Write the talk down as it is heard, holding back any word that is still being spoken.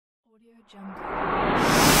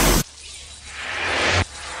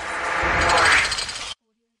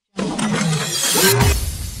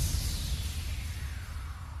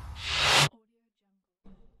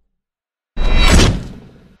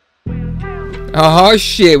Oh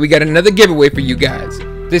shit, we got another giveaway for you guys.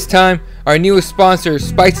 This time, our newest sponsor,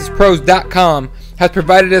 SpicesPros.com, has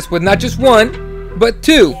provided us with not just one, but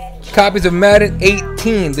 2 copies of Madden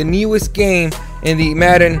 18, the newest game in the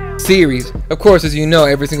Madden series. Of course, as you know,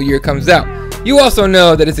 every single year it comes out. You also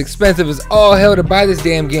know that it's expensive as all hell to buy this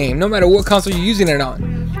damn game, no matter what console you're using it on,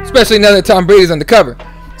 especially now that Tom Brady's on the cover.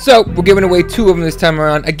 So, we're giving away 2 of them this time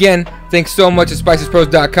around. Again, thanks so much to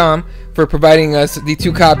SpicesPros.com for providing us the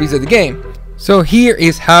 2 copies of the game. So here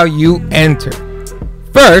is how you enter.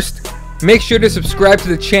 First, make sure to subscribe to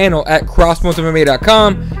the channel at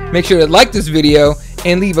CrossBonesMMA.com. Make sure to like this video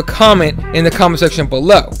and leave a comment in the comment section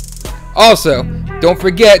below. Also, don't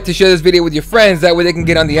forget to share this video with your friends, that way they can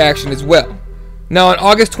get on the action as well. Now on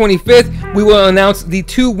August 25th, we will announce the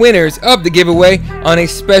 2 winners of the giveaway on a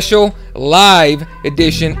special live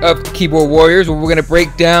edition of Keyboard Warriors, where we're going to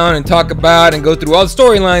break down and talk about and go through all the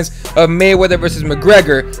storylines of Mayweather versus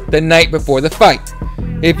McGregor the night before the fight.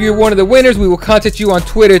 If you're one of the winners, we will contact you on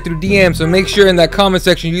Twitter through DM, so make sure in that comment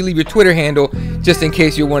section you leave your Twitter handle just in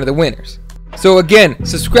case you're one of the winners. So again,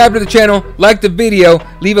 subscribe to the channel, like the video,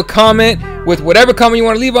 leave a comment with whatever comment you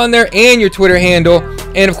want to leave on there and your Twitter handle,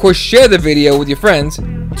 and of course share the video with your friends.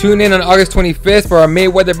 Tune in on August 25th for our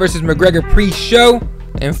Mayweather versus McGregor pre-show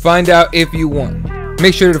and find out if you won.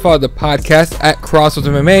 Make sure to follow the podcast at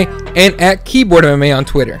CrossBonesMMA and at KeyboardMMA on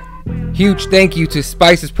Twitter. Huge thank you to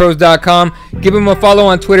SpicesPros.com. Give them a follow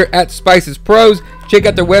on Twitter at SpicesPros. Check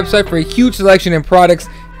out their website for a huge selection in products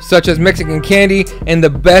such as Mexican candy and the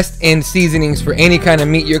best in seasonings for any kind of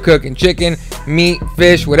meat you're cooking. Chicken, meat,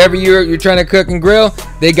 fish, whatever you're trying to cook and grill,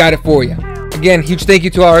 they got it for you. Again, huge thank you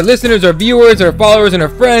to all our listeners, our viewers, our followers, and our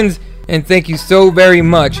friends. And thank you so very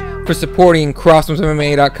much for supporting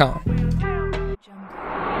CrossBonesMMA.com.